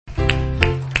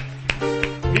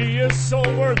so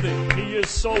worthy. He is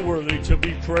so worthy to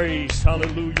be praised.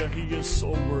 Hallelujah. He is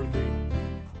so worthy.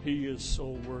 He is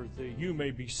so worthy. You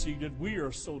may be seated. We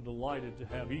are so delighted to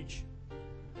have each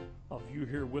of you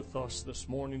here with us this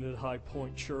morning at High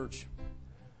Point Church.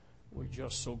 We're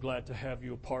just so glad to have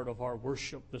you a part of our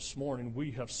worship this morning.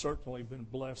 We have certainly been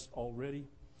blessed already.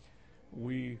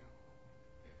 We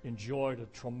enjoyed a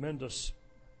tremendous,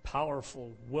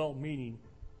 powerful, well-meaning,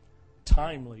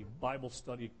 timely Bible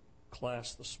study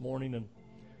class this morning,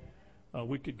 and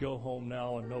we could go home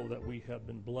now and know that we have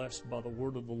been blessed by the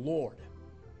word of the Lord.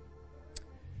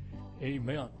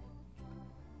 Amen.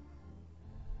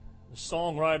 The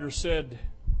songwriter said,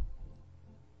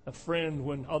 "A friend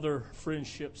when other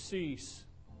friendships cease,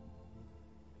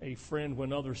 a friend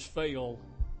when others fail,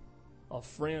 a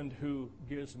friend who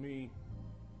gives me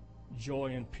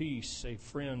joy and peace, a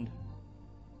friend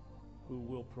who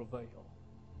will prevail.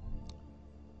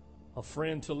 A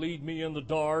friend to lead me in the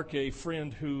dark, a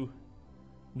friend who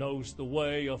knows the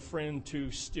way, a friend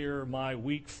to steer my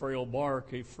weak, frail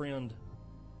bark, a friend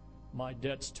my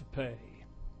debts to pay.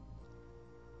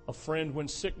 A friend when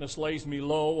sickness lays me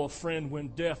low, a friend when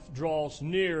death draws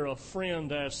near, a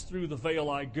friend as through the veil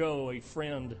I go, a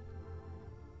friend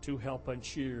to help and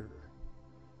cheer.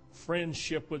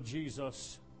 Friendship with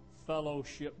Jesus,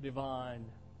 fellowship divine.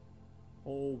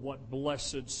 Oh, what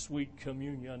blessed, sweet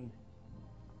communion.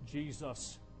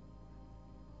 Jesus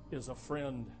is a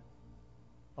friend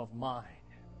of mine."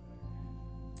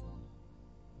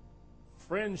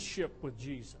 Friendship with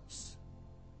Jesus,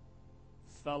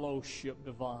 fellowship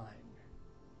divine.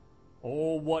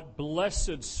 Oh, what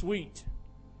blessed, sweet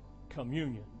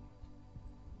communion.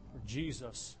 For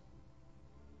Jesus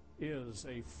is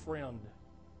a friend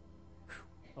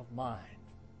of mine.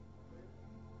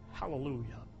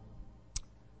 Hallelujah.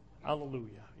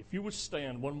 Hallelujah. If you would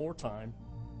stand one more time.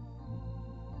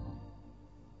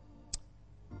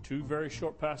 Two very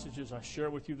short passages I share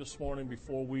with you this morning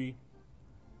before we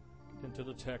get into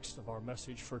the text of our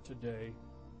message for today.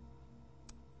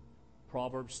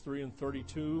 Proverbs 3 and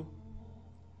 32.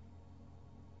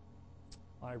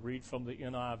 I read from the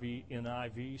NIV.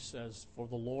 NIV says, "For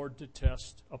the Lord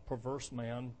detests a perverse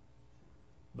man,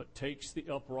 but takes the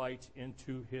upright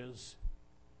into his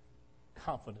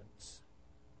confidence."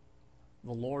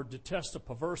 The Lord detests a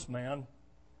perverse man,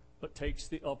 but takes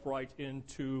the upright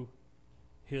into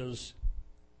his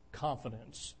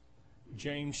confidence.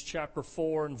 James chapter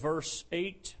 4 and verse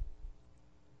 8.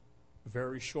 A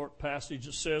very short passage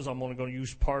that says, I'm only going to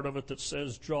use part of it, that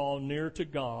says, "Draw near to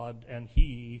God, and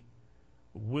He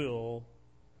will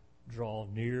draw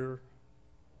near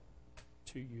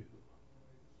to you."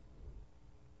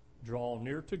 Draw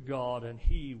near to God, and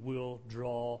He will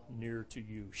draw near to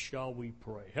you. Shall we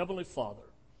pray? Heavenly Father,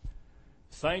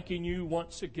 thanking you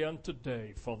once again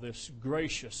today for this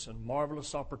gracious and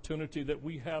marvelous opportunity that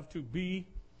we have to be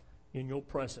in your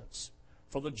presence,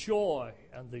 for the joy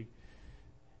and the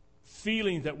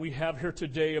feeling that we have here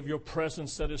today of your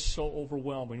presence that is so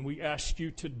overwhelming. We ask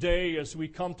you today, as we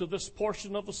come to this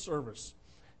portion of the service,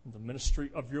 in the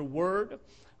ministry of your word,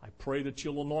 I pray that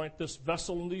you'll anoint this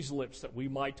vessel and these lips, that we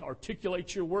might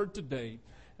articulate your word today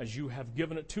as you have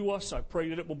given it to us. I pray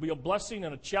that it will be a blessing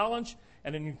and a challenge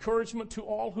and an encouragement to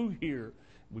all who hear.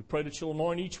 We pray that you'll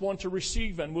anoint each one to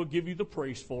receive, and we'll give you the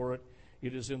praise for it.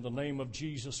 It is in the name of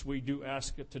Jesus we do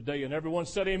ask it today. And everyone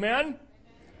said amen? Amen.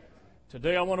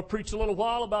 Today I want to preach a little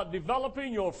while about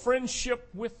developing your friendship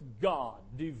with God.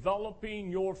 Developing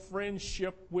your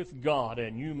friendship with God.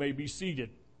 And you may be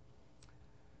seated.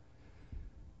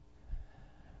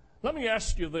 Let me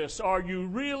ask you this. Are you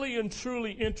really and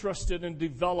truly interested in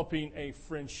developing a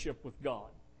friendship with God?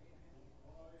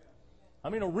 I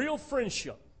mean, a real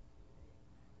friendship.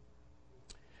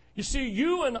 You see,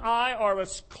 you and I are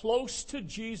as close to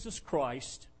Jesus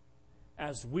Christ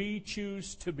as we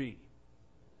choose to be.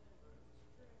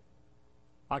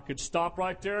 I could stop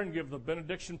right there and give the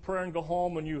benediction prayer and go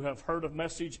home, and you have heard a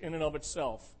message in and of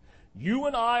itself. You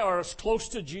and I are as close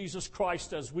to Jesus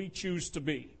Christ as we choose to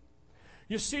be.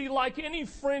 You see, like any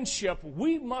friendship,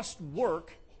 we must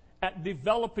work at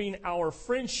developing our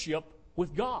friendship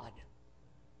with God.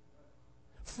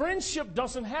 Friendship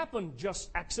doesn't happen just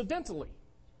accidentally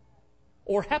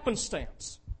or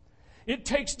happenstance. It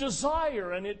takes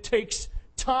desire, and it takes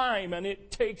time, and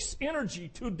it takes energy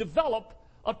to develop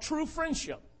a true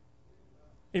friendship.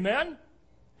 Amen?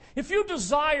 If you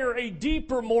desire a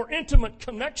deeper, more intimate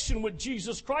connection with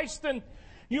Jesus Christ, then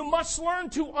you must learn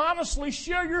to honestly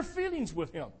share your feelings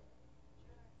with Him.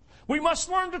 We must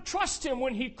learn to trust Him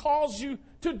when He calls you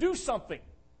to do something.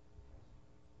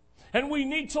 And we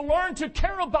need to learn to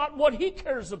care about what He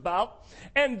cares about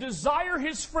and desire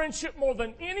His friendship more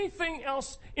than anything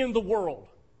else in the world.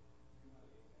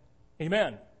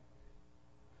 Amen.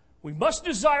 We must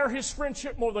desire His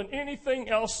friendship more than anything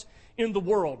else in the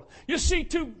world. You see,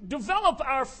 to develop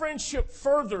our friendship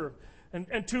further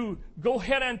and to go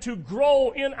ahead and to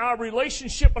grow in our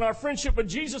relationship and our friendship with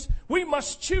Jesus, we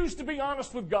must choose to be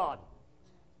honest with God.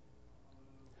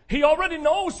 He already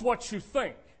knows what you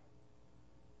think.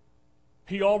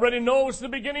 He already knows the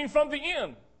beginning from the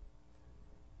end.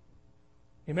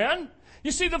 Amen?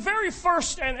 You see, the very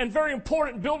first and very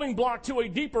important building block to a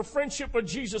deeper friendship with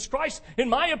Jesus Christ, in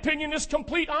my opinion, is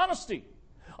complete honesty.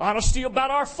 Honesty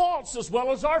about our faults as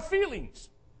well as our feelings.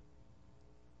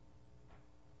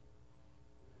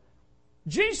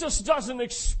 Jesus doesn't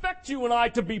expect you and I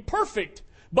to be perfect,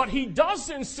 but He does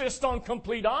insist on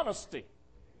complete honesty.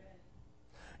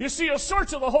 You see, a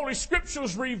search of the Holy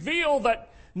Scriptures reveal that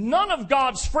none of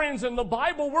God's friends in the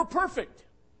Bible were perfect.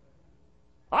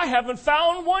 I haven't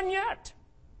found one yet.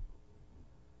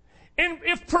 And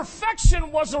if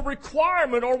perfection was a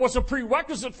requirement or was a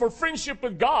prerequisite for friendship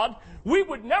with God, we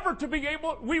would never be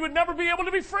able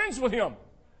to be friends with Him.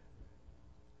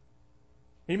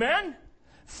 Amen?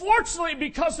 Fortunately,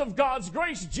 because of God's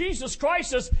grace, Jesus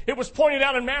Christ, as it was pointed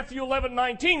out in Matthew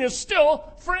 11:19, is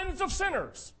still friends of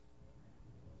sinners.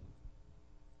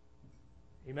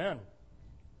 Amen.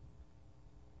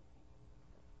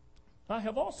 I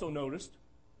have also noticed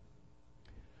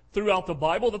throughout the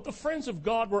Bible that the friends of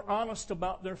God were honest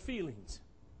about their feelings.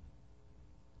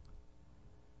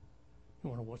 You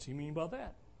wonder what's he mean by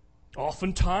that?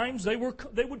 Oftentimes they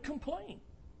would complain,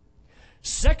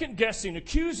 second-guessing,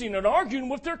 accusing, and arguing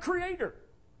with their Creator.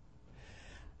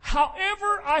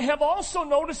 However, I have also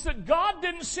noticed that God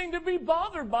didn't seem to be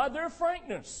bothered by their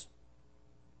frankness.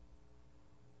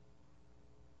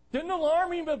 Didn't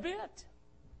alarm Him a bit.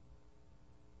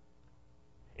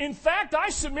 In fact, I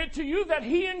submit to you that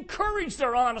He encouraged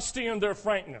their honesty and their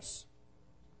frankness.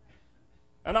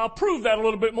 And I'll prove that a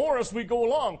little bit more as we go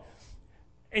along.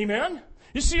 Amen?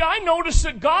 You see, I noticed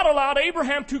that God allowed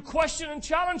Abraham to question and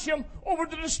challenge him over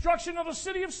the destruction of the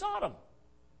city of Sodom.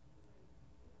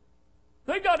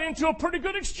 They got into a pretty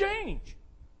good exchange.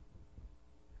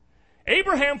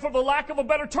 Abraham, for the lack of a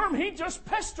better term, he just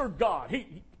pestered God.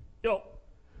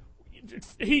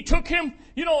 He took him,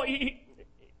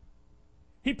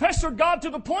 he pestered God to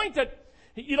the point that,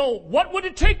 what would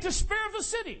it take to spare the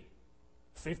city?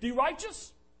 50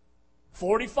 righteous?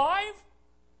 45?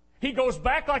 He goes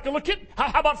back like a little kid.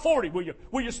 How about 40?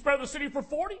 Will you spare the city for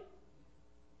 40?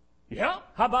 Yeah.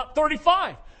 How about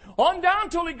 35? On down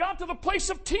till he got to the place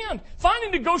of 10.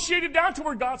 Finally negotiated down to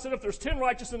where God said, if there's 10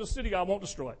 righteous in the city, I won't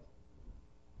destroy it.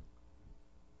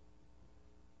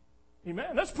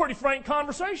 Amen. That's pretty frank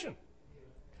conversation.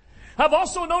 I've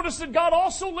also noticed that God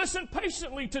also listened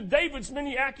patiently to David's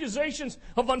many accusations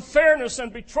of unfairness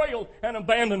and betrayal and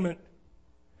abandonment.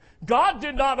 God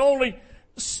did not only...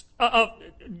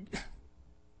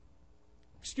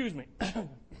 excuse me.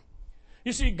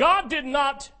 You see, God did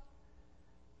not...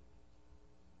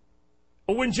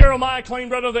 When Jeremiah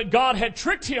claimed, rather, that God had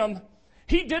tricked him,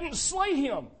 He didn't slay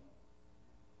him.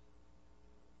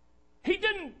 He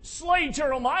didn't slay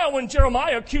Jeremiah when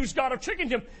Jeremiah accused God of tricking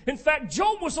him. In fact,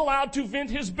 Job was allowed to vent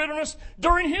his bitterness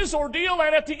during his ordeal,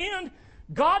 and at the end,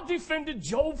 God defended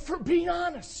Job for being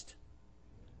honest.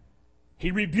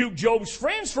 He rebuked Job's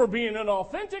friends for being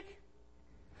inauthentic.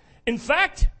 In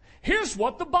fact, here's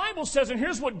what the Bible says, and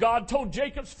here's what God told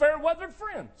Jacob's fair-weathered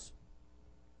friends.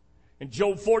 In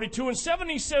Job 42:7,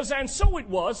 He says, and so it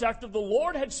was, after the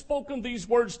Lord had spoken these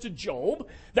words to Job,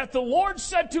 that the Lord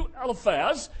said to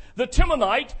Eliphaz, the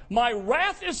Temanite, my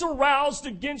wrath is aroused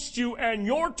against you and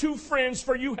your two friends,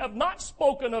 for you have not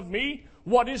spoken of me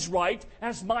what is right,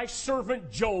 as my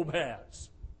servant Job has.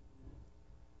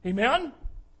 Amen?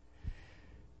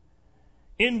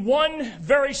 In one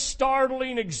very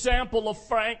startling example of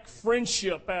frank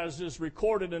friendship, as is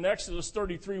recorded in Exodus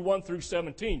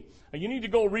 33:1-17. Now, you need to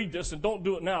go read this, and don't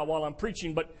do it now while I'm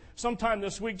preaching, but sometime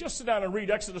this week, just sit down and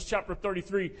read Exodus chapter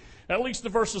 33, at least the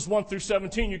verses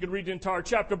 1-17. You can read the entire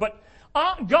chapter. But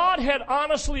God had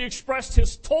honestly expressed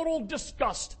His total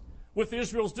disgust with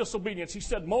Israel's disobedience. He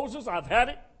said, Moses, I've had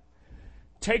it.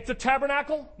 Take the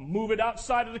tabernacle, move it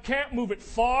outside of the camp, move it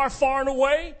far, far and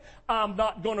away. I'm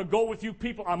not going to go with you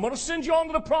people. I'm going to send you on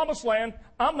to the promised land.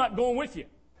 I'm not going with you.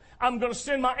 I'm going to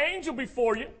send my angel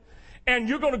before you, and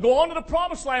you're going to go on to the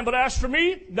promised land. But as for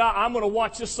me, I'm going to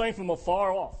watch this thing from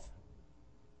afar off.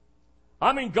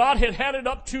 I mean, God had had it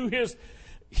up to His,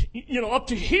 up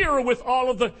to here with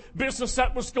all of the business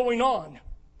that was going on.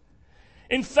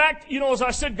 In fact, as I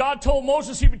said, God told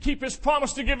Moses he would keep his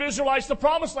promise to give Israelites the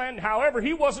promised land. However,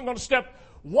 he wasn't going to step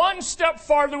one step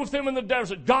farther with them in the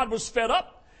desert. God was fed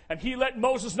up, and he let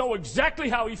Moses know exactly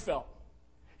how he felt.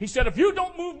 He said, if you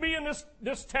don't move me in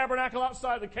this tabernacle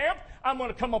outside the camp, I'm going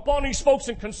to come upon these folks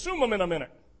and consume them in a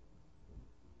minute.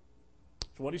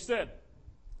 That's what he said.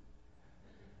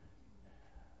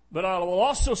 But I will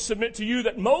also submit to you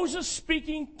that Moses,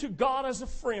 speaking to God as a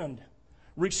friend,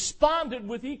 responded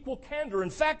with equal candor. In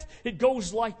fact, it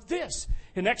goes like this.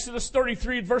 In Exodus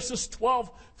 33, verses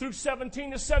 12 through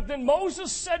 17, it said, Then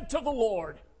Moses said to the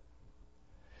Lord,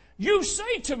 You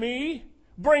say to me,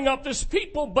 bring up this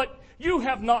people, but you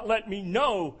have not let me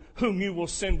know whom you will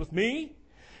send with me.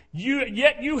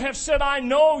 Yet you have said, I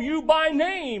know you by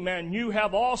name, and you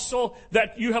have also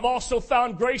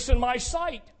found grace in my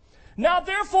sight. Now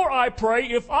therefore I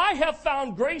pray, if I have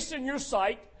found grace in your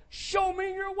sight, show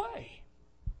me your way,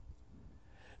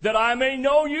 that I may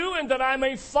know you and that I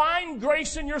may find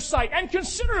grace in your sight. And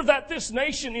consider that this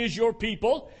nation is your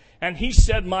people. And he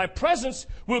said, My presence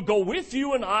will go with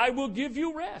you, and I will give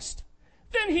you rest.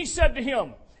 Then he said to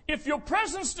him, If your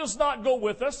presence does not go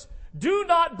with us, do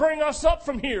not bring us up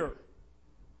from here.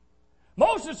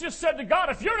 Moses just said to God,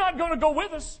 if you're not going to go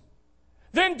with us,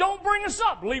 then don't bring us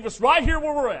up. Leave us right here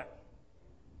where we're at.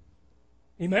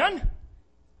 Amen?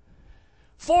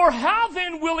 For how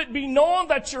then will it be known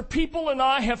that your people and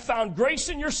I have found grace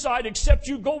in your sight, except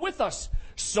you go with us?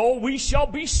 So we shall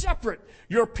be separate,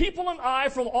 your people and I,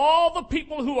 from all the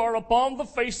people who are upon the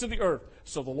face of the earth.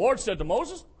 So the Lord said to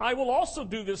Moses, I will also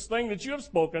do this thing that you have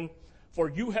spoken, for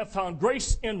you have found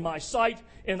grace in my sight,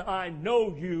 and I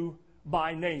know you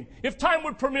by name. If time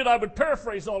would permit, I would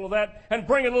paraphrase all of that and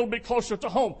bring it a little bit closer to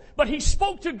home. But he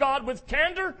spoke to God with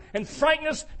candor and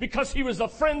frankness because he was a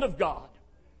friend of God.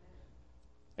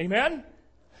 Amen?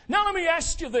 Now let me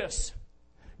ask you this.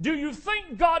 Do you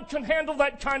think God can handle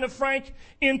that kind of frank,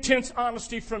 intense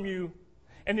honesty from you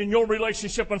and in your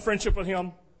relationship and friendship with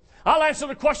him? I'll answer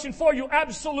the question for you.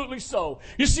 Absolutely so.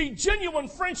 You see, genuine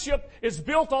friendship is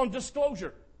built on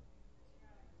disclosure.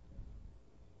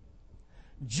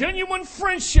 Genuine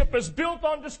friendship is built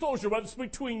on disclosure, whether it's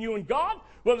between you and God,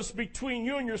 whether it's between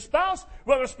you and your spouse,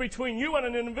 whether it's between you and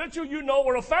an individual you know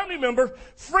or a family member.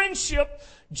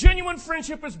 Genuine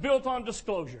friendship is built on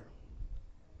disclosure.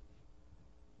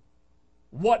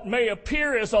 What may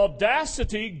appear as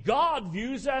audacity, God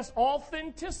views as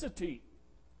authenticity.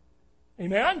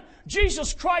 Amen?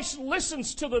 Jesus Christ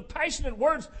listens to the passionate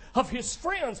words of his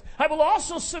friends. I will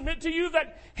also submit to you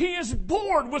that he is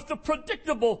bored with the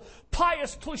predictable,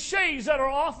 pious cliches that are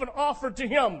often offered to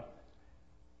him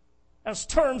as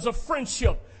terms of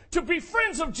friendship. To be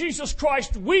friends of Jesus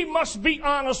Christ, we must be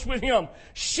honest with him,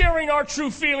 sharing our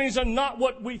true feelings and not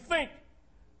what we think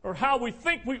or how we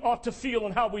think we ought to feel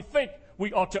and how we think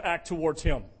we ought to act towards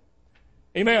him.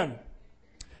 Amen.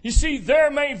 You see,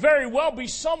 there may very well be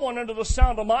someone under the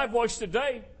sound of my voice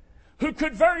today who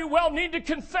could very well need to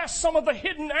confess some of the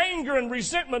hidden anger and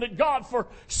resentment at God for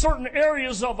certain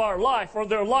areas of our life or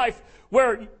their life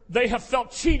where they have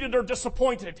felt cheated or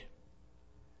disappointed.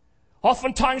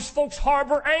 Oftentimes folks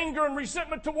harbor anger and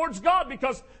resentment towards God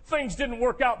because things didn't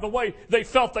work out the way they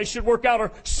felt they should work out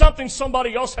or something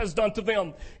somebody else has done to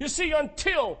them. You see,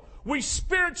 until we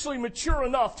spiritually mature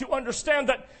enough to understand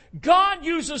that God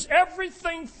uses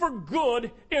everything for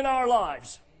good in our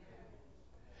lives.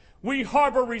 We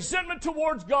harbor resentment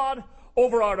towards God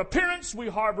over our appearance. We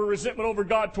harbor resentment over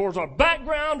God towards our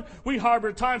background.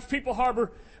 People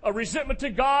harbor a resentment to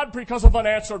God because of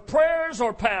unanswered prayers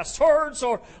or past hurts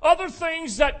or other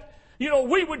things that,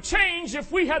 we would change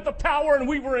if we had the power and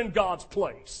we were in God's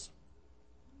place.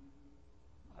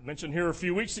 I mentioned here a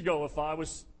few weeks ago, if I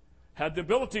had the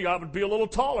ability, I would be a little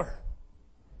taller.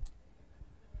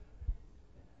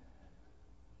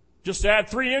 Just add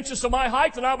 3 inches to my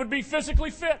height and I would be physically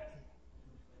fit.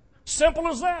 Simple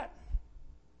as that.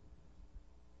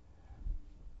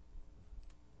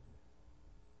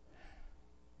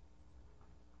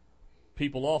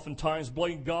 People oftentimes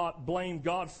blame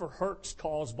God for hurts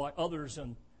caused by others,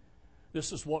 and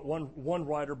this is what one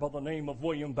writer by the name of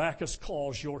William Backus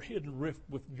calls your hidden rift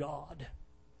with God.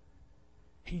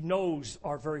 He knows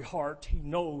our very heart. He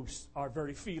knows our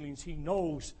very feelings. He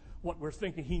knows what we're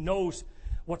thinking. He knows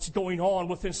what's going on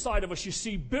within inside of us. You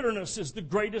see, bitterness is the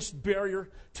greatest barrier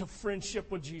to friendship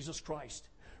with Jesus Christ.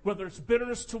 Whether it's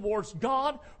bitterness towards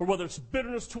God or whether it's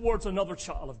bitterness towards another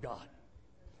child of God.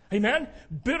 Amen?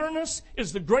 Bitterness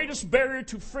is the greatest barrier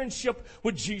to friendship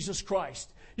with Jesus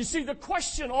Christ. You see, the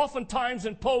question oftentimes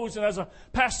posed, and as a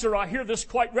pastor I hear this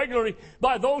quite regularly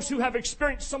by those who have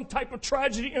experienced some type of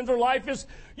tragedy in their life is,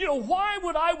 why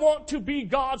would I want to be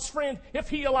God's friend if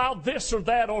He allowed this or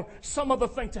that or some other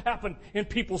thing to happen in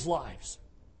people's lives?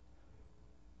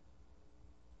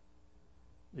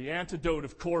 The antidote,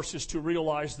 of course, is to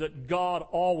realize that God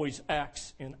always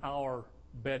acts in our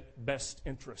best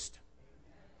interest.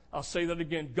 I'll say that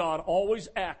again. God always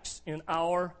acts in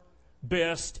our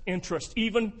best interest,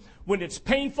 even when it's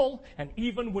painful and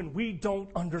even when we don't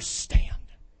understand.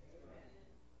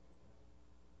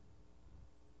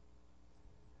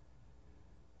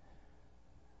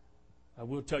 I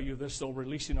will tell you this, though,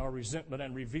 releasing our resentment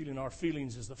and revealing our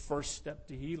feelings is the first step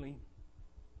to healing.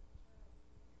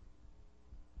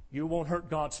 You won't hurt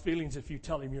God's feelings if you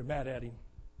tell Him you're mad at Him.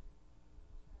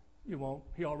 You won't.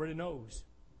 He already knows.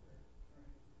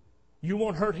 You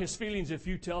won't hurt His feelings if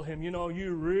you tell Him,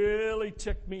 you really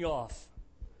ticked me off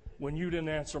when you didn't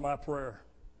answer my prayer.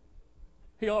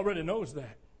 He already knows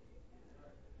that.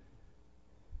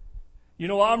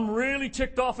 I'm really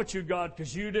ticked off at you, God,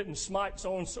 because you didn't smite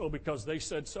so-and-so because they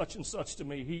said such and such to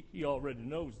me. He already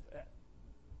knows that.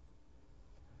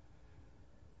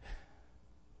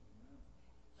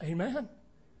 Amen?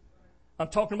 I'm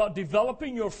talking about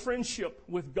developing your friendship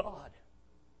with God.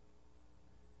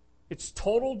 It's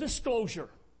total disclosure.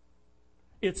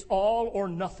 It's all or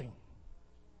nothing.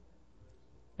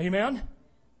 Amen?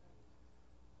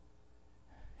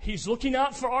 He's looking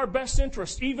out for our best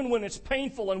interest, even when it's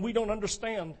painful and we don't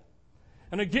understand.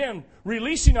 And again,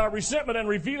 releasing our resentment and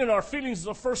revealing our feelings is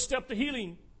the first step to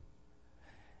healing.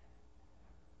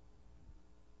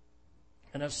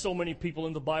 And as so many people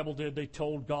in the Bible did, they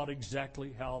told God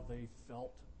exactly how they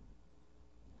felt.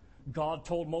 God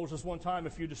told Moses one time,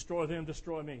 if you destroy them,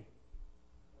 destroy me.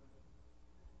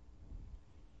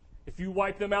 If you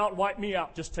wipe them out, wipe me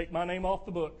out. Just take my name off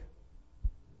the book.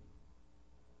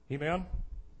 Amen?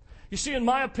 You see, in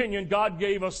my opinion, God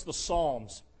gave us the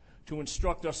Psalms to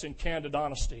instruct us in candid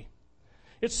honesty.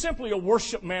 It's simply a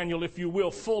worship manual, if you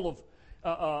will, full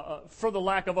of, for the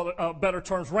lack of better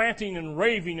terms, ranting and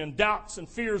raving and doubts and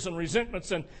fears and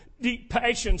resentments and deep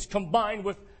passions combined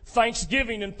with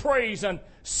thanksgiving and praise and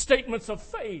statements of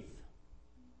faith.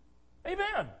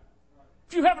 Amen.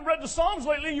 If you haven't read the Psalms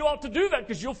lately, you ought to do that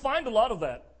because you'll find a lot of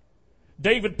that.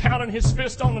 David pounding his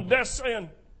fist on the desk saying,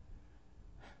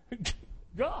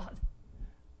 God.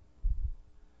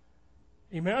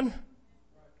 Amen.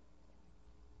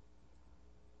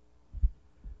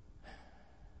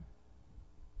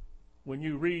 When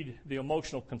you read the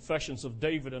emotional confessions of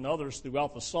David and others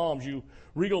throughout the Psalms, you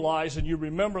realize and you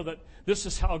remember that this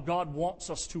is how God wants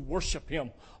us to worship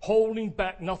Him, holding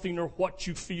back nothing or what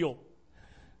you feel.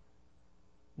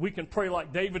 We can pray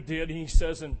like David did. He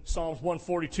says in Psalms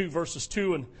 142, verses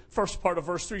 2 and first part of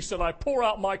verse 3, said, I pour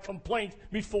out my complaint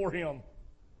before Him.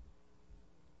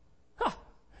 Huh.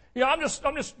 Yeah, I'm just,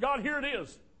 God, here it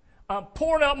is. I'm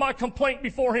pouring out my complaint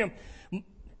before Him.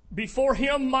 Before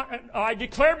Him, I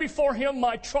declare before Him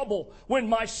my trouble when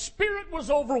my spirit was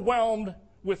overwhelmed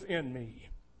within me.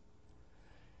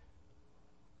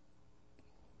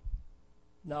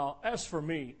 Now, as for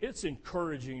me, it's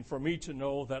encouraging for me to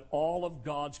know that all of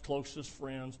God's closest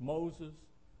friends, Moses,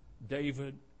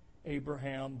 David,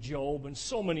 Abraham, Job, and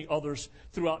so many others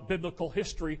throughout biblical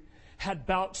history, had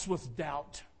bouts with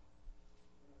doubt.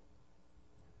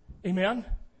 Amen?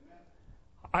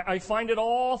 I find it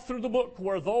all through the book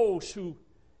where those who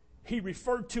he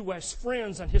referred to as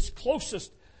friends and his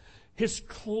closest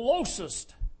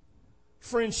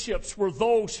friendships were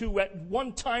those who at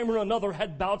one time or another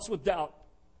had bouts with doubt.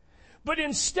 But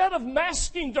instead of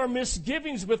masking their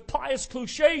misgivings with pious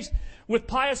cliches,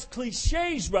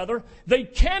 they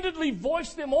candidly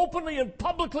voiced them openly and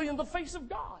publicly in the face of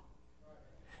God.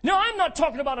 Now, I'm not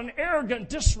talking about an arrogant,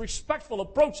 disrespectful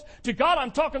approach to God. I'm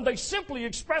talking they simply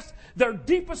expressed their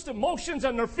deepest emotions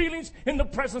and their feelings in the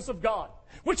presence of God,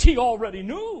 which He already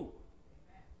knew.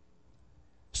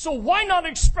 So why not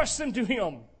express them to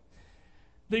Him?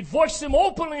 They voice them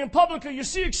openly and publicly. You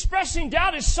see, expressing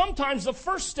doubt is sometimes the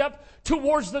first step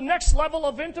towards the next level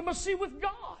of intimacy with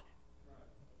God.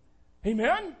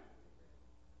 Amen?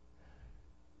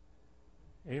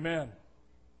 Amen.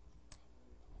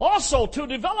 Also, to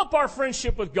develop our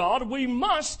friendship with God, we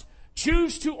must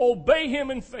choose to obey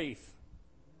Him in faith.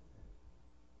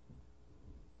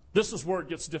 This is where it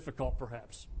gets difficult,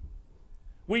 perhaps.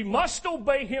 We must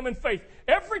obey Him in faith.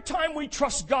 Every time we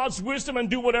trust God's wisdom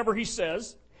and do whatever He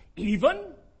says, even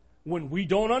when we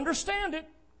don't understand it,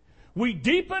 we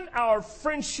deepen our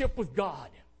friendship with God.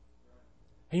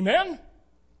 Amen?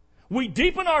 We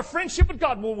deepen our friendship with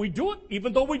God when we do it,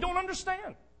 even though we don't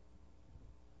understand.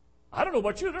 I don't know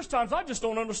about you, there's times I just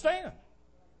don't understand.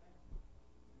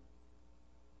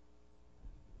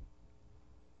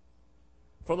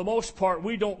 For the most part,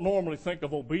 we don't normally think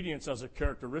of obedience as a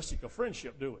characteristic of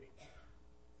friendship, do we?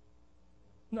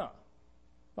 No,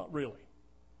 not really.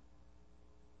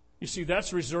 You see,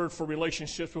 that's reserved for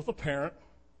relationships with a parent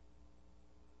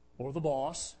or the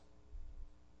boss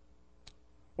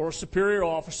or a superior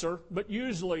officer, but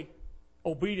usually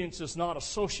obedience is not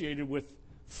associated with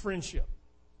friendship.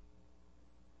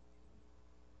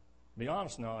 Be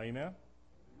honest now, amen?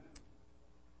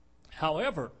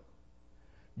 However,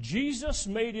 Jesus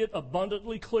made it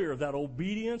abundantly clear that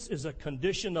obedience is a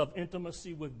condition of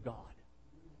intimacy with God.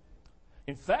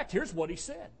 In fact, here's what he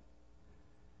said.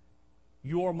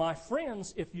 You are my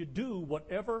friends if you do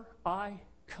whatever I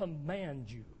command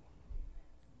you.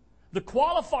 The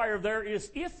qualifier there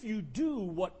is if you do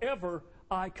whatever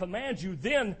I command you,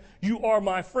 then you are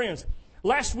my friends.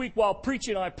 Last week while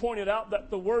preaching, I pointed out that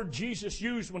the word Jesus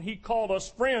used when he called us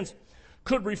friends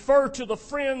could refer to the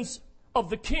friends of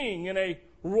the king in a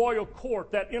royal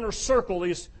court. That inner circle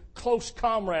is close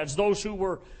comrades, those who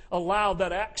were allowed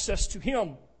that access to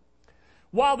him.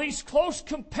 While these close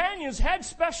companions had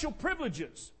special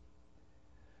privileges,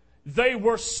 they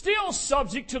were still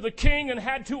subject to the king and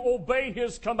had to obey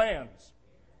his commands.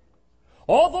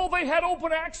 Although they had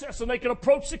open access and they could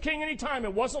approach the king anytime,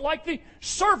 it wasn't like the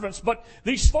servants, but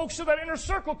these folks in that inner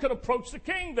circle could approach the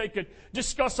king. They could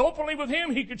discuss openly with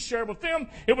him. He could share with them.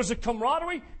 It was a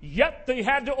camaraderie, yet they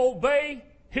had to obey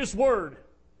his word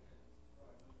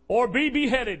or be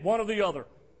beheaded, one or the other.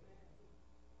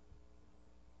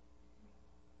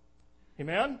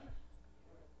 Amen?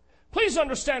 Please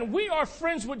understand, we are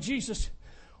friends with Jesus,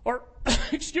 or,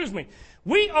 excuse me,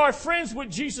 we are friends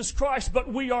with Jesus Christ,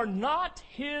 but we are not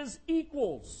his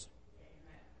equals.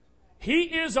 He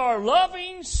is our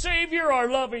loving Savior, our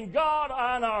loving God,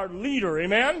 and our leader.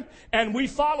 Amen? And we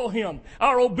follow him.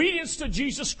 Our obedience to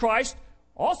Jesus Christ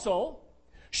also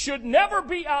should never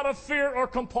be out of fear or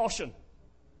compulsion.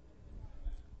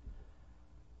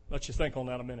 Let you think on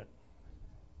that a minute.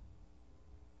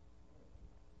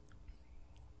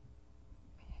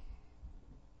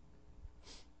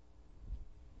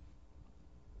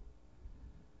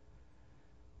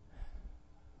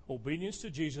 Obedience to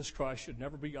Jesus Christ should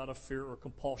never be out of fear or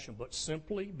compulsion, but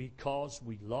simply because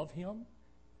we love him,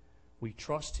 we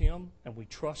trust him, and we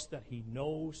trust that he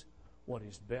knows what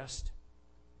is best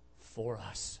for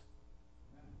us.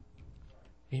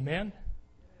 Amen?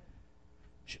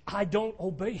 I don't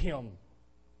obey him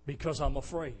because I'm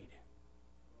afraid.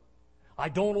 I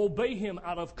don't obey him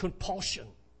out of compulsion,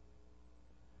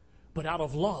 but out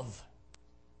of love.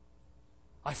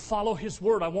 I follow his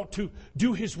word. I want to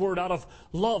do his word out of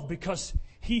love because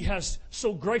he has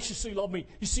so graciously loved me.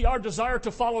 You see, our desire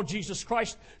to follow Jesus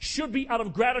Christ should be out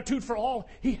of gratitude for all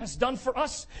he has done for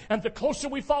us. And the closer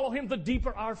we follow him, the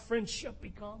deeper our friendship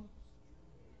becomes.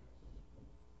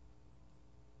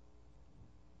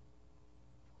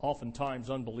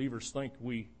 Oftentimes, unbelievers think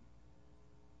we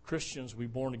Christians, we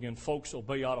born-again folks,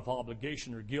 obey out of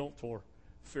obligation or guilt or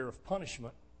fear of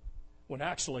punishment, when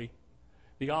actually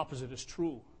the opposite is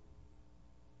true.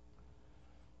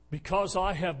 Because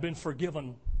I have been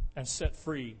forgiven and set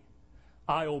free,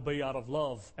 I obey out of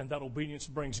love, and that obedience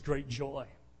brings great joy.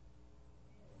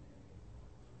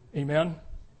 Amen?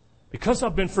 Because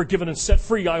I've been forgiven and set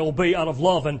free, I obey out of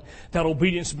love, and that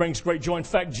obedience brings great joy. In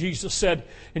fact, Jesus said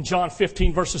in John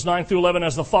 15, verses 9 through 11,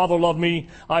 as the Father loved me,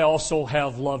 I also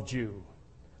have loved you.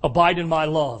 Abide in my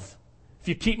love. If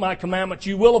you keep my commandments,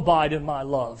 you will abide in my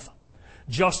love.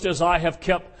 Just as I have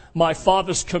kept my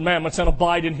Father's commandments and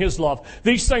abide in his love.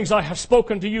 These things I have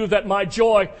spoken to you, that my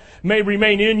joy may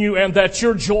remain in you and that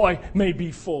your joy may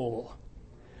be full.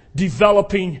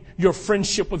 Developing your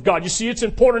friendship with God. You see, it's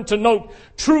important to note,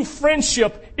 true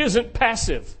friendship isn't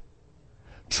passive.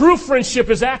 True friendship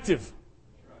is active.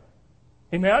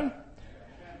 Amen?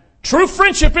 True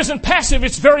friendship isn't passive,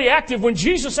 it's very active. When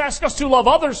Jesus asks us to love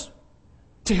others,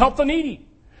 to help the needy,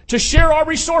 to share our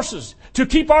resources, to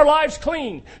keep our lives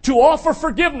clean, to offer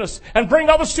forgiveness and bring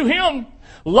others to him,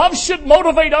 love should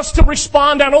motivate us to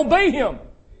respond and obey him,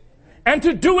 and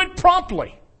to do it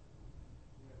promptly.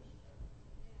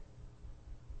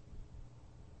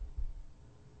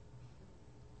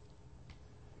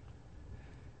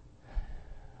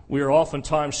 We are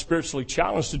oftentimes spiritually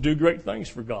challenged to do great things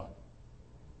for God.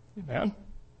 Amen?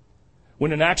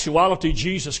 When in actuality,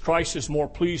 Jesus Christ is more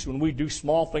pleased when we do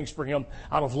small things for him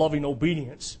out of loving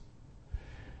obedience.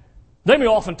 They may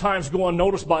oftentimes go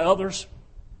unnoticed by others,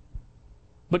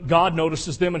 but God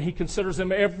notices them and he considers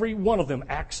them, every one of them,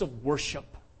 acts of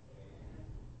worship.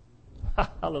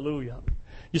 Hallelujah.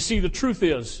 You see, the truth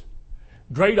is,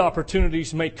 Great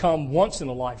opportunities may come once in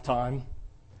a lifetime.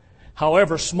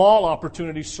 However, small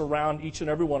opportunities surround each and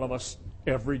every one of us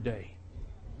every day.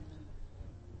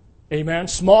 Amen.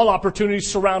 Small opportunities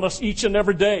surround us each and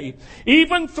every day.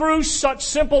 Even through such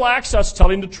simple acts as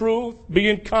telling the truth,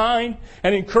 being kind,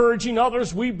 and encouraging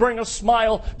others, we bring a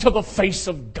smile to the face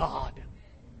of God.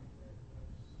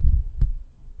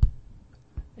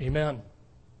 Amen.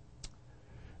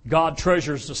 God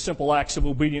treasures the simple acts of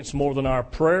obedience more than our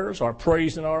prayers, our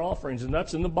praise, and our offerings. And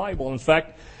that's in the Bible. In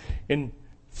fact, in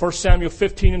 1 Samuel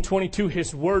 15 and 22,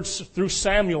 his words through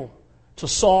Samuel to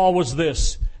Saul was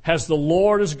this: "Has the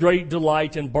Lord his great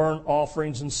delight in burnt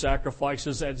offerings and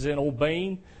sacrifices, as in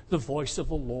obeying the voice of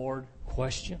the Lord?"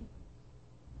 Question.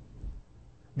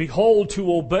 Behold,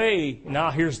 to obey,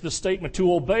 now here's the statement,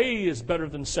 to obey is better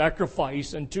than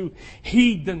sacrifice, and to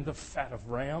heed than the fat of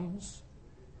rams.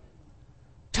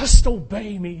 Just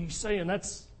obey me, he's saying.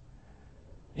 That's,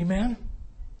 amen?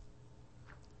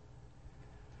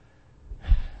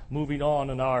 Moving on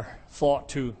in our thought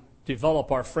to develop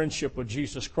our friendship with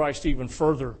Jesus Christ even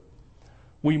further,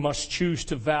 we must choose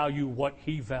to value what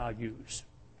He values.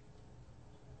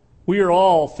 We are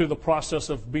all, through the process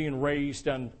of being raised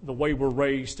and the way we're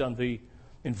raised and the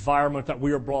environment that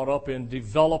we are brought up in,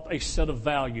 develop a set of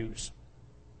values.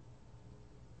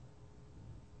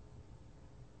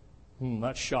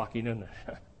 That's shocking, isn't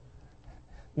it?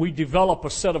 We develop a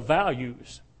set of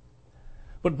values.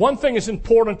 But one thing is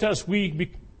important as we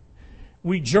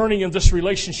journey in this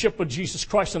relationship with Jesus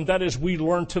Christ, and that is we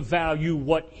learn to value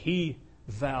what He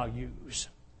values.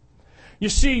 You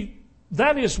see,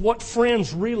 that is what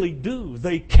friends really do.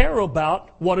 They care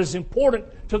about what is important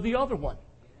to the other one,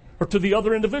 or to the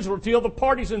other individual, or to the other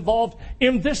parties involved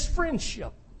in this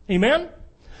friendship. Amen?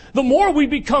 The more we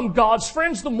become God's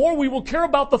friends, the more we will care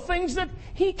about the things that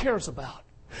He cares about.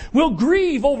 We'll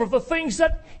grieve over the things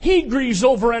that He grieves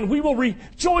over, and we will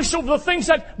rejoice over the things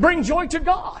that bring joy to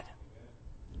God.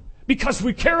 Because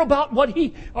we care about what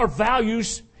our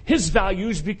values, His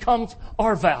values becomes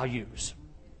our values.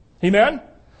 Amen?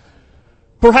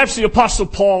 Perhaps the Apostle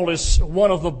Paul is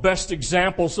one of the best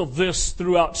examples of this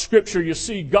throughout Scripture. You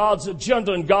see, God's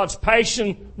agenda and God's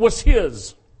passion was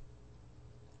His.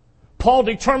 Paul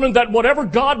determined that whatever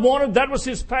God wanted, that was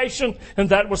his passion and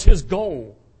that was his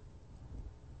goal.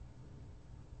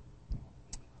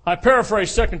 I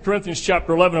paraphrase 2 Corinthians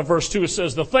chapter 11 and verse 2. It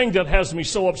says, "The thing that has me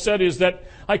so upset is that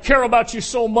I care about you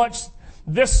so much.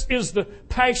 This is the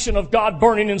passion of God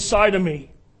burning inside of me."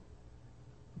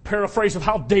 Paraphrase of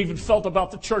how David felt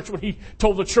about the church when he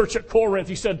told the church at Corinth.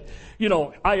 He said,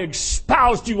 "I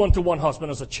espoused you unto one husband,"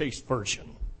 as a chaste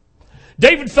virgin.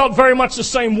 David felt very much the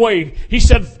same way. He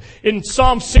said in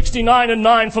Psalm 69 and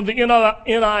 9 from the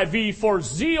NIV, "For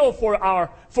zeal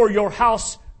for your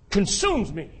house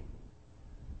consumes me."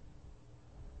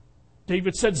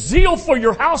 David said, "Zeal for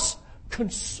your house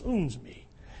consumes me,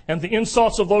 and the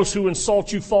insults of those who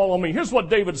insult you fall on me." Here's what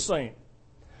David is saying.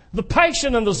 The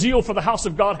passion and the zeal for the house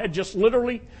of God had just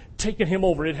literally taken him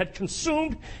over. It had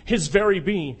consumed his very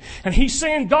being. And he's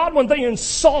saying, "God, when they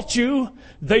insult you,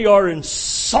 they are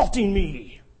insulting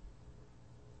me."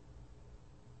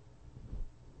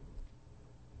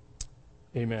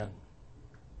 Amen.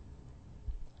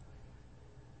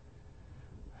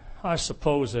 I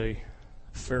suppose a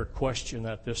fair question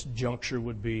at this juncture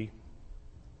would be,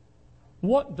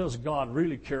 what does God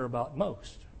really care about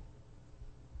most?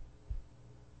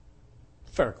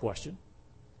 Fair question.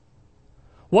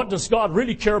 What does God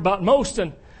really care about most?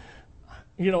 And,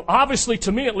 obviously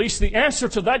to me at least, the answer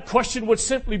to that question would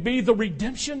simply be the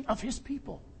redemption of His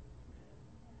people.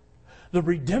 The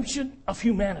redemption of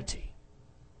humanity.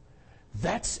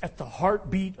 That's at the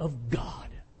heartbeat of God.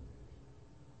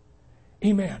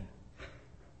 Amen.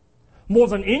 More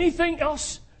than anything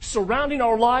else surrounding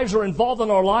our lives or involved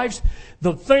in our lives,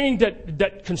 the thing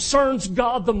that concerns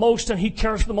God the most and He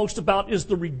cares the most about is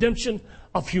the redemption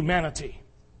of humanity.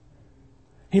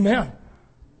 Amen.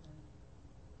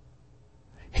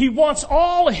 He wants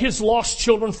all His lost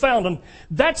children found, and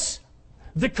that's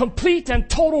the complete and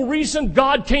total reason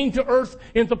God came to earth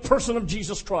in the person of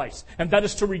Jesus Christ, and that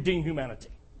is to redeem humanity.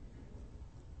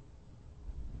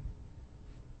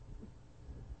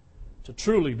 To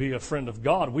truly be a friend of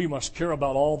God, we must care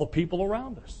about all the people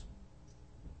around us.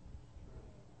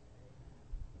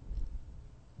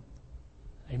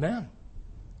 Amen.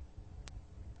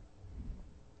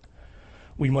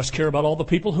 We must care about all the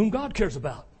people whom God cares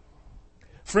about.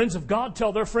 Friends of God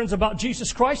tell their friends about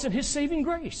Jesus Christ and His saving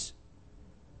grace.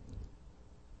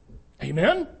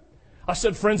 Amen? I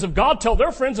said friends of God tell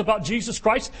their friends about Jesus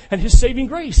Christ and His saving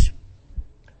grace.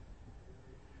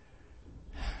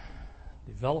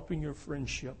 Developing your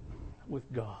friendship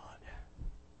with God.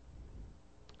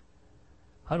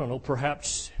 I don't know,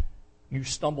 perhaps you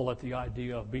stumble at the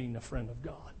idea of being a friend of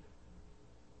God.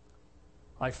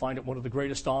 I find it one of the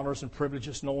greatest honors and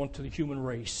privileges known to the human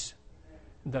race,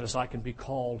 and that is I can be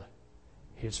called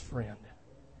His friend.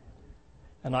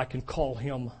 And I can call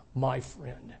Him my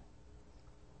friend.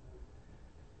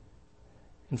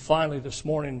 And finally, this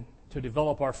morning, to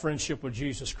develop our friendship with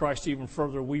Jesus Christ even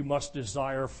further, we must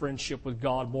desire friendship with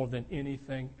God more than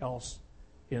anything else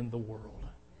in the world.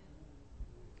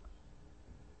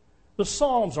 The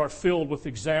Psalms are filled with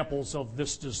examples of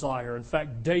this desire. In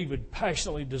fact, David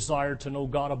passionately desired to know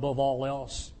God above all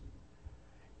else.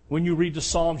 When you read the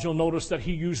Psalms, you'll notice that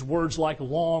he used words like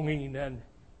longing and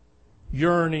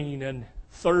yearning and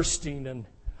thirsting and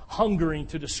hungering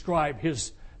to describe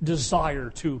his desire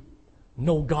to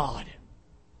know God.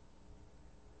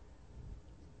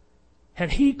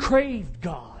 And he craved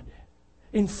God.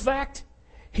 In fact,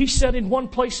 he said in one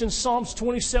place in Psalms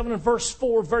 27 and verse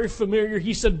 4, very familiar,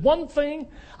 he said, "One thing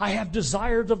I have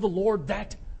desired of the Lord,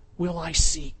 that will I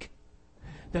seek,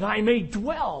 that I may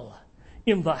dwell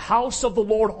in the house of the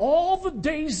Lord all the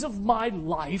days of my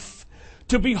life,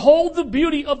 to behold the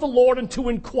beauty of the Lord and to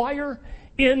inquire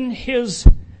in His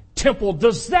temple."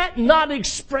 Does that not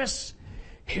express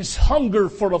his hunger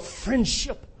for a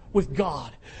friendship with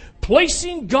God?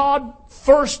 Placing God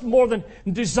first, more than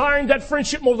desiring that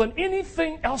friendship more than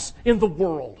anything else in the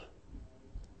world.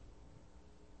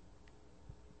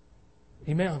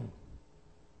 Amen.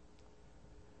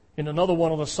 In another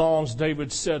one of the Psalms,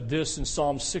 David said this in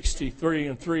Psalm 63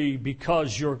 and 3,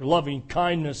 "Because your loving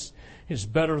kindness is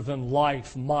better than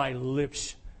life, my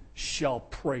lips shall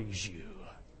praise you."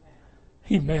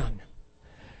 Amen.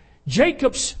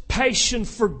 Jacob's passion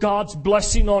for God's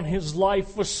blessing on his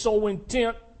life was so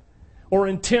intense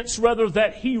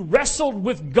that he wrestled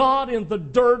with God in the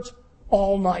dirt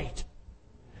all night,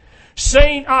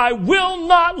 saying, "I will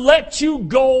not let you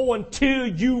go until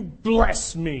you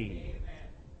bless me."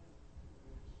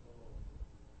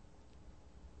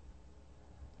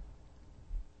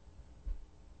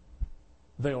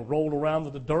 They rolled around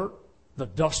in the dirt. The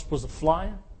dust was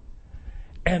a-flying.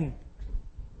 And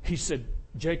he said,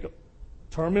 "Jacob,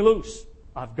 turn me loose.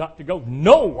 I've got to go."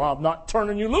 "No, I'm not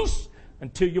turning you loose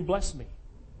until you bless me."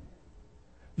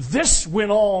 This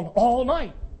went on all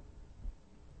night.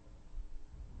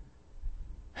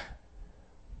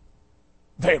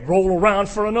 They roll around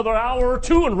for another hour or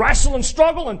two and wrestle and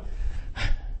struggle. And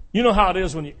you know how it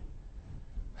is when you...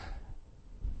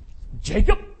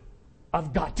 "Jacob,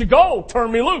 I've got to go.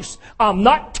 Turn me loose. I'm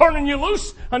not turning you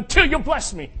loose until you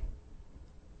bless me."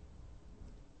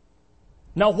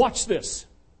 Now watch this.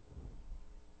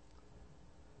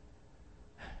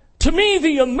 To me,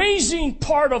 the amazing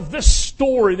part of this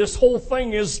story, this whole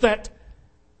thing, is that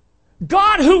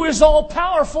God, who is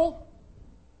all-powerful,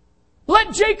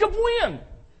 let Jacob win.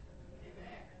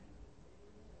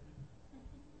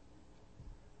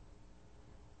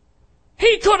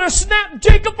 He could have snapped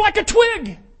Jacob like a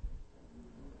twig.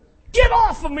 "Get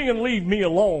off of me and leave me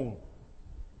alone."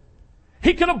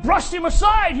 He could have brushed him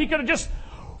aside. He could have just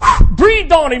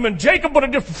breathed on him, and Jacob would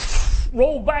have just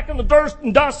rolled back in the dirt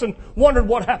and dust and wondered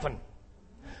what happened.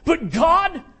 But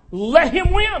God let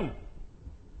him win.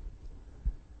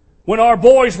 When our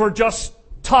boys were just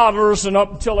toddlers and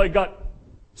up until they got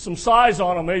some size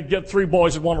on them, they'd get three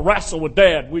boys that want to wrestle with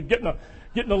Dad. We'd get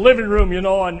in the living room,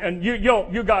 and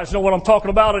you guys know what I'm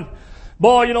talking about. And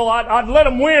boy, I'd let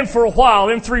them win for a while.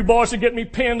 Them three boys would get me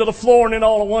pinned to the floor, and then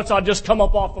all at once I'd just come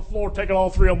up off the floor, taking all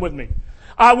three of them with me.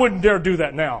 I wouldn't dare do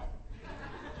that now,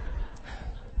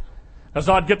 as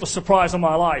I'd get the surprise of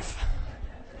my life.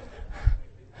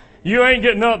 "You ain't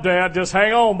getting up, Dad. Just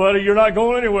hang on, buddy. You're not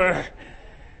going anywhere."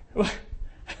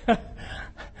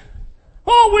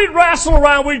 Oh, we'd wrestle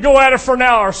around. We'd go at it for an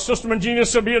hour. Sister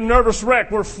Mangina would be a nervous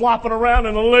wreck. We're flopping around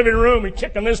in the living room and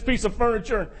kicking this piece of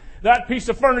furniture and that piece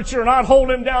of furniture, and I'd hold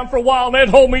him down for a while, and they'd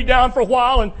hold me down for a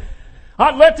while, and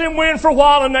I'd let them win for a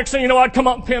while, and next thing you know, I'd come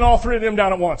up and pin all three of them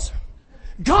down at once.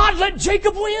 God let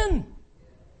Jacob win.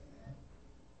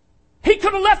 He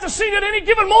could have left the scene at any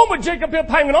given moment. Jacob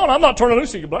kept hanging on. "I'm not turning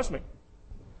loose, you bless me.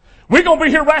 We're going to be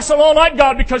here wrestling all night,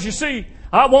 God, because you see,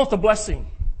 I want the blessing."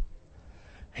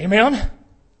 Amen?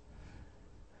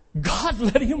 God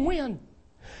let him win.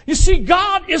 You see,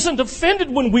 God isn't offended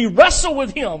when we wrestle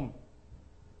with Him.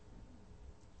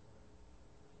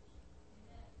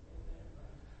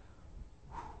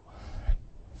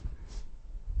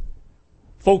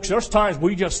 Folks, there's times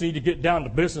we just need to get down to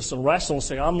business and wrestle and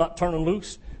say, "I'm not turning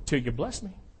loose till you bless me."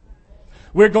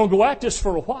 We're going to go at this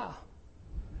for a while.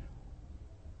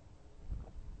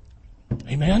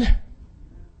 Amen?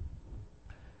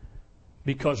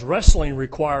 Because wrestling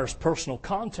requires personal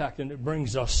contact and it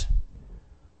brings us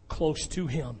close to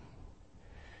Him.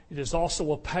 It is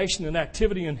also a passionate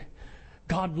activity, and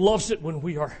God loves it when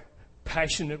we are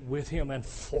passionate with Him and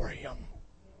for Him.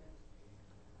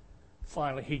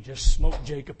 Finally, He just smoked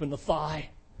Jacob in the thigh.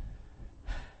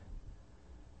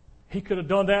 He could have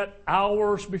done that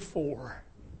hours before.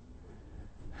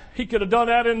 He could have done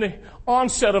that in the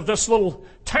onset of this little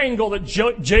tangle that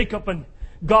Jacob and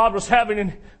God was having.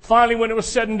 And finally, when it was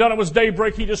said and done, it was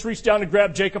daybreak. He just reached down and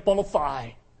grabbed Jacob on the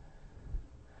thigh.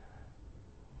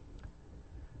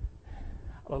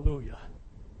 Hallelujah.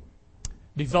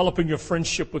 Developing your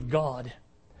friendship with God.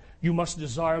 You must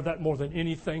desire that more than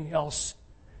anything else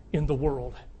in the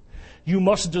world. You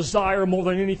must desire more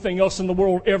than anything else in the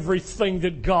world everything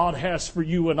that God has for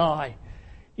you and I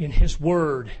in His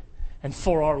Word and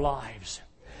for our lives.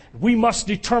 We must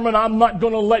determine I'm not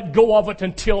going to let go of it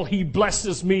until He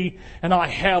blesses me and I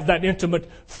have that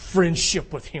intimate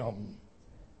friendship with Him.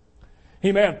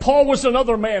 Amen. Paul was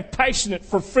another man passionate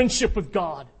for friendship with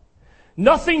God.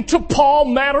 Nothing to Paul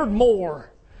mattered more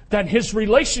than his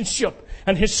relationship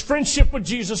and his friendship with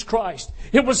Jesus Christ.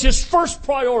 It was his first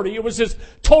priority. It was his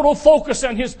total focus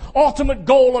and his ultimate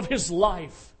goal of his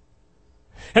life.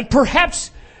 And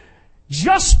perhaps,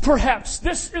 just perhaps,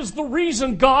 this is the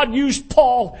reason God used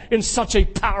Paul in such a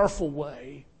powerful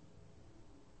way.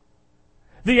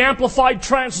 The Amplified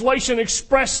Translation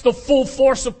expressed the full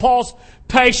force of Paul's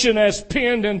passion as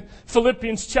penned in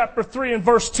Philippians chapter 3 and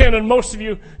verse 10. And most of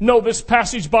you know this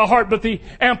passage by heart, but the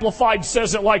Amplified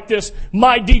says it like this: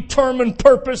 my determined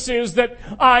purpose is that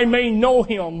I may know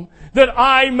Him, that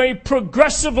I may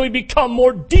progressively become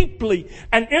more deeply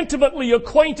and intimately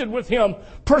acquainted with Him,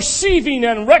 perceiving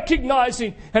and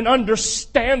recognizing and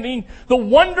understanding the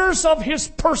wonders of His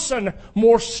person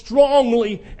more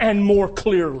strongly and more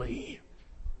clearly.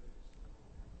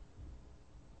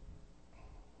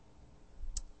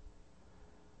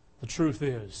 The truth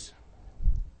is,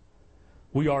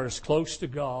 we are as close to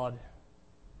God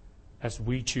as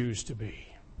we choose to be.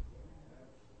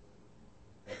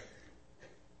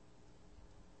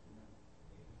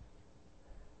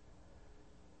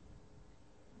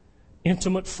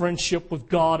 Intimate friendship with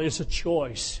God is a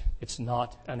choice. It's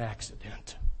not an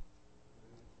accident.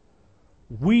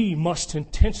 We must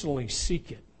intentionally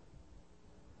seek it.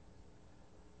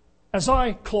 As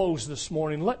I close this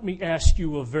morning, let me ask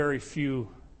you a very few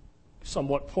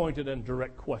somewhat pointed and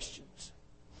direct questions.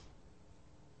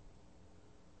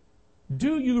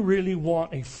 Do you really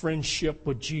want a friendship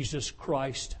with Jesus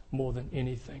Christ more than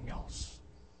anything else?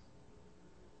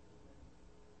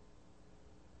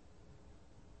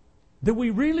 Do we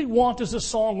really want, as the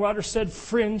songwriter said,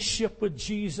 friendship with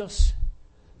Jesus,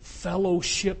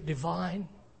 fellowship divine?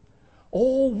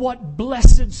 Oh, what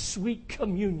blessed sweet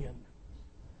communion.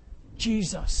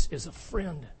 Jesus is a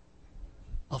friend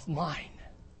of mine.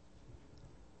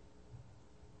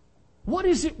 What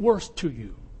is it worth to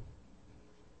you?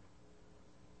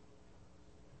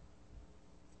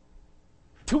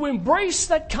 To embrace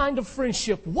that kind of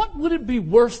friendship, what would it be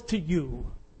worth to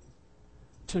you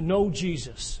to know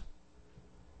Jesus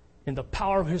in the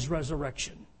power of His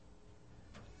resurrection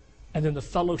and in the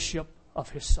fellowship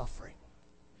of His suffering?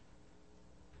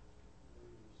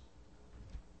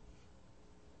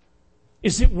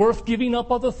 Is it worth giving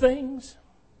up other things?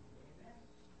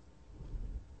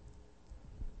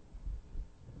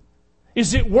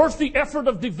 Is it worth the effort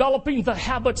of developing the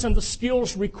habits and the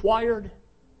skills required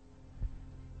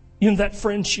in that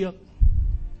friendship?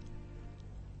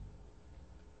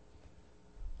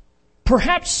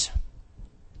 Perhaps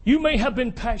you may have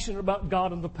been passionate about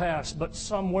God in the past, but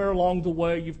somewhere along the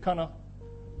way you've kind of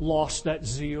lost that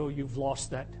zeal, you've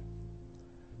lost that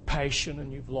passion,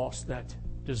 and you've lost that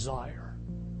desire.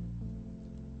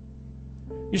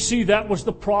 You see, that was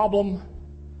the problem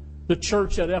the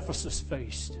church at Ephesus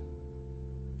faced.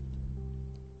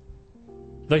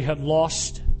 They had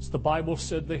lost, as the Bible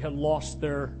said, they had lost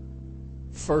their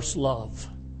first love.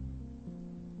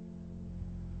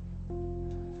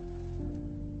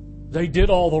 They did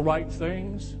all the right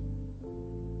things.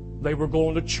 They were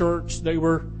going to church. They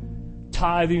were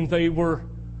tithing. They were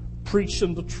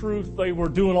preaching the truth. They were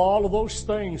doing all of those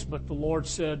things. But the Lord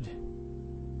said,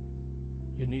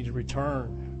 you need to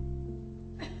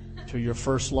return to your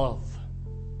first love.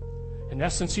 In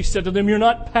essence, He said to them, you're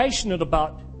not passionate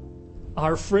about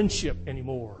our friendship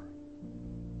anymore.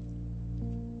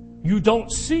 You don't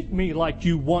seek me like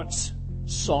you once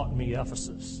sought me,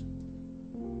 Ephesus.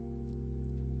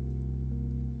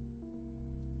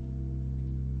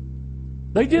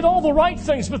 They did all the right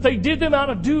things, but they did them out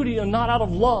of duty and not out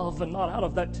of love and not out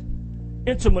of that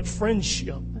intimate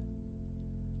friendship.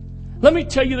 Let me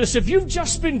tell you this. If you've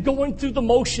just been going through the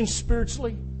motions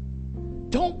spiritually,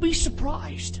 don't be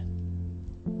surprised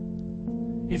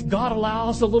if God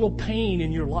allows a little pain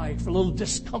in your life, a little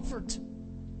discomfort.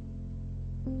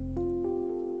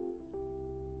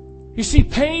 You see,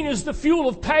 pain is the fuel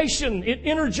of passion. It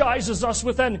energizes us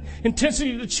with an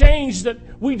intensity to change that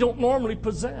we don't normally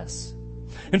possess.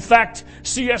 In fact,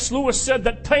 C.S. Lewis said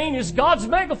that pain is God's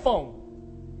megaphone.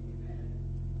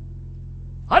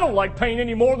 I don't like pain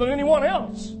any more than anyone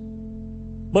else,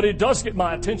 but it does get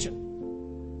my attention.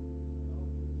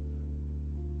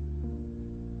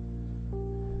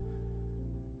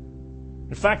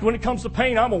 In fact, when it comes to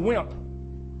pain, I'm a wimp.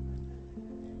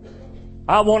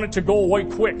 I want it to go away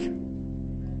quick.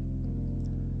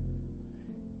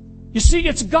 You see,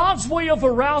 it's God's way of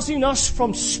arousing us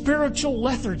from spiritual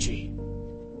lethargy.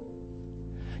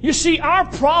 You see, our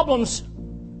problems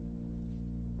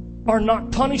are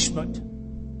not punishment,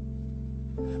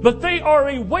 but they are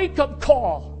a wake-up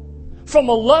call from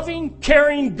a loving,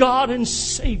 caring God and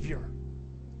Savior.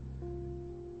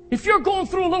 If you're going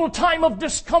through a little time of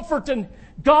discomfort and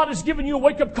God has given you a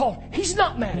wake-up call, He's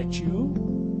not mad at you.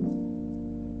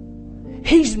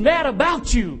 He's mad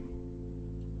about you.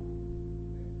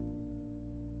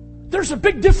 There's a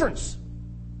big difference.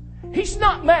 He's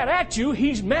not mad at you.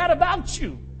 He's mad about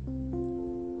you.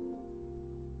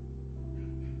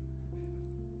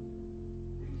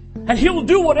 And He'll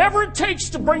do whatever it takes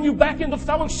to bring you back into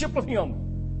fellowship with Him.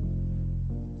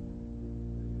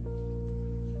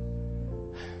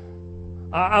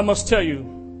 I must tell you,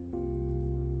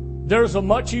 there's a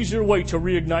much easier way to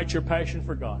reignite your passion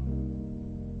for God.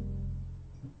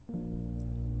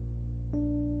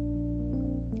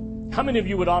 How many of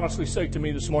you would honestly say to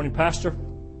me this morning, Pastor,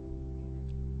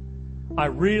 I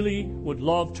really would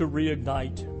love to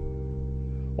reignite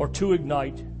or to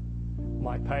ignite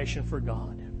my passion for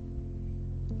God?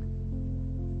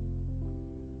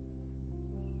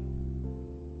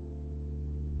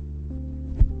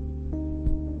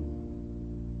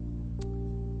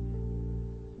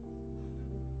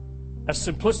 As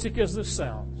simplistic as this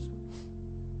sounds,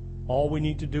 all we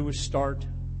need to do is start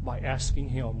by asking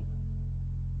Him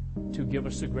to give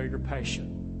us a greater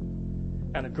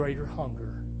passion and a greater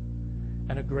hunger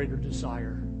and a greater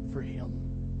desire for Him.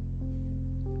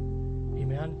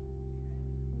 Amen?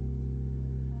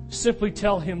 Simply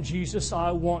tell Him, Jesus,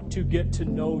 I want to get to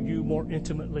know You more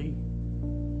intimately.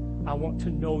 I want to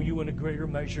know You in a greater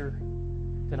measure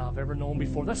than I've ever known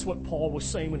before. That's what Paul was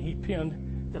saying when he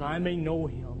penned, that I may know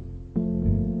Him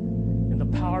in the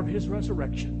power of His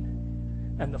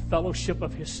resurrection and the fellowship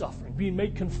of His suffering, being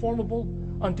made conformable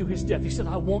unto His death. He said,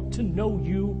 I want to know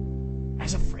You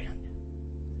as a friend.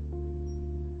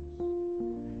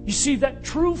 You see, that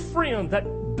true friend, that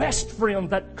best friend,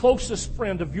 that closest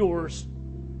friend of yours,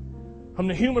 from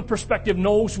the human perspective,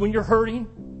 knows when you're hurting.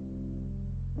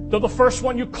 They're the first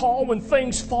one you call when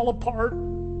things fall apart.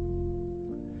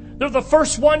 They're the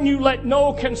first one you let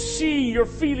know can see your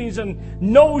feelings and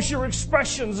knows your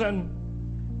expressions. And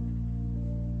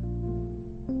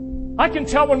I can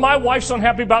tell when my wife's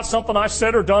unhappy about something I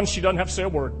said or done, she doesn't have to say a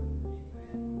word.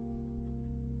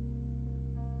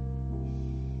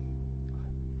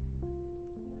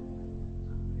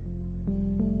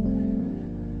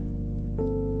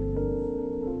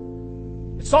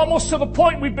 It's almost to the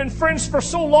point we've been friends for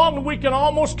so long that we can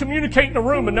almost communicate in a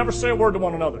room and never say a word to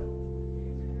one another.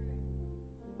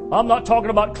 I'm not talking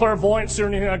about clairvoyance or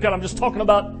anything like that. I'm just talking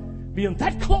about being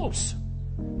that close,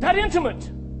 that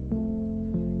intimate.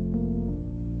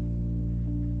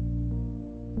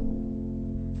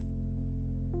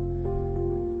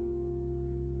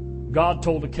 God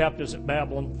told the captives at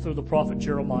Babylon through the prophet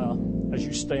Jeremiah, as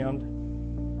you stand,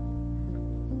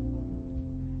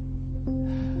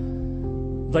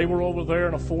 they were over there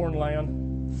in a foreign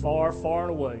land, far, far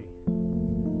and away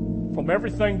from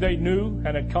everything they knew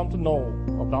and had come to know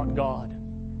about God.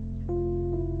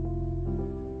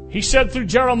 He said through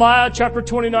Jeremiah chapter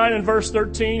 29 and verse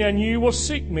 13, and you will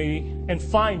seek me and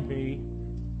find me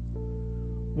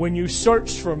when you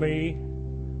search for me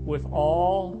with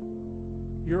all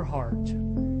your heart.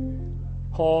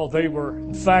 Oh, they were,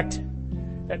 in fact,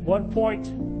 at one point,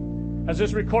 as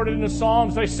is recorded in the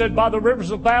Psalms, they said, by the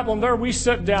rivers of Babylon, there we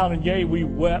sat down, and yea, we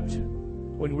wept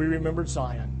when we remembered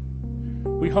Zion.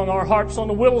 We hung our harps on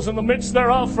the willows in the midst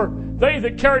thereof, for they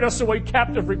that carried us away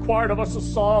captive required of us a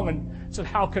song, and said,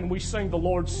 how can we sing the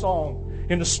Lord's song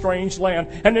in a strange land?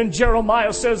 And then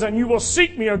Jeremiah says, and you will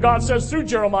seek me, or God says through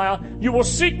Jeremiah, you will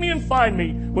seek me and find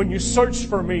me when you search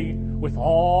for me with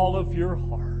all of your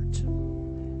heart.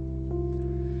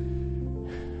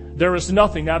 There is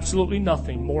nothing, absolutely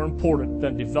nothing more important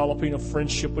than developing a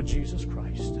friendship with Jesus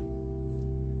Christ.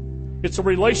 It's a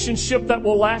relationship that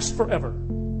will last forever.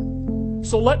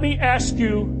 So let me ask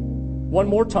you one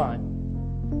more time.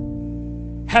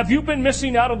 Have you been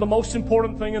missing out on the most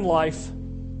important thing in life?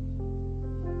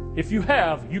 If you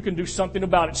have, you can do something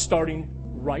about it starting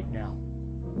right now.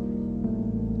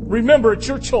 Remember, it's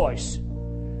your choice.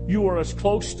 You are as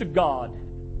close to God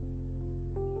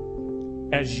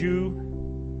as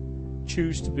you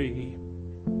choose to be.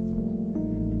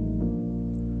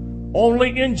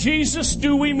 Only in Jesus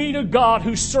do we meet a God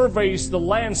who surveys the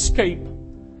landscape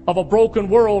of a broken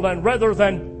world, and rather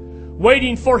than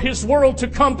waiting for His world to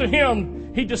come to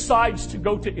Him, He decides to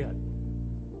go to it.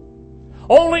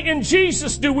 Only in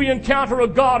Jesus do we encounter a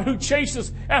God who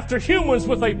chases after humans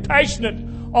with a passionate,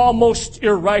 almost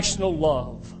irrational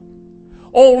love.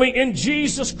 Only in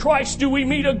Jesus Christ do we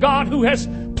meet a God who has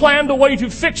planned a way to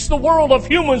fix the world of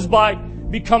humans by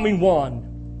becoming one.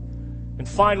 And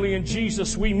finally, in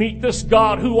Jesus, we meet this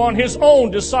God who on His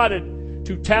own decided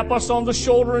to tap us on the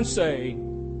shoulder and say,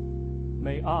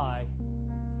 "May I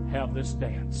have this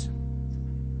dance?"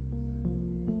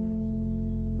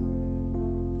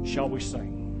 Shall we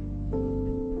sing?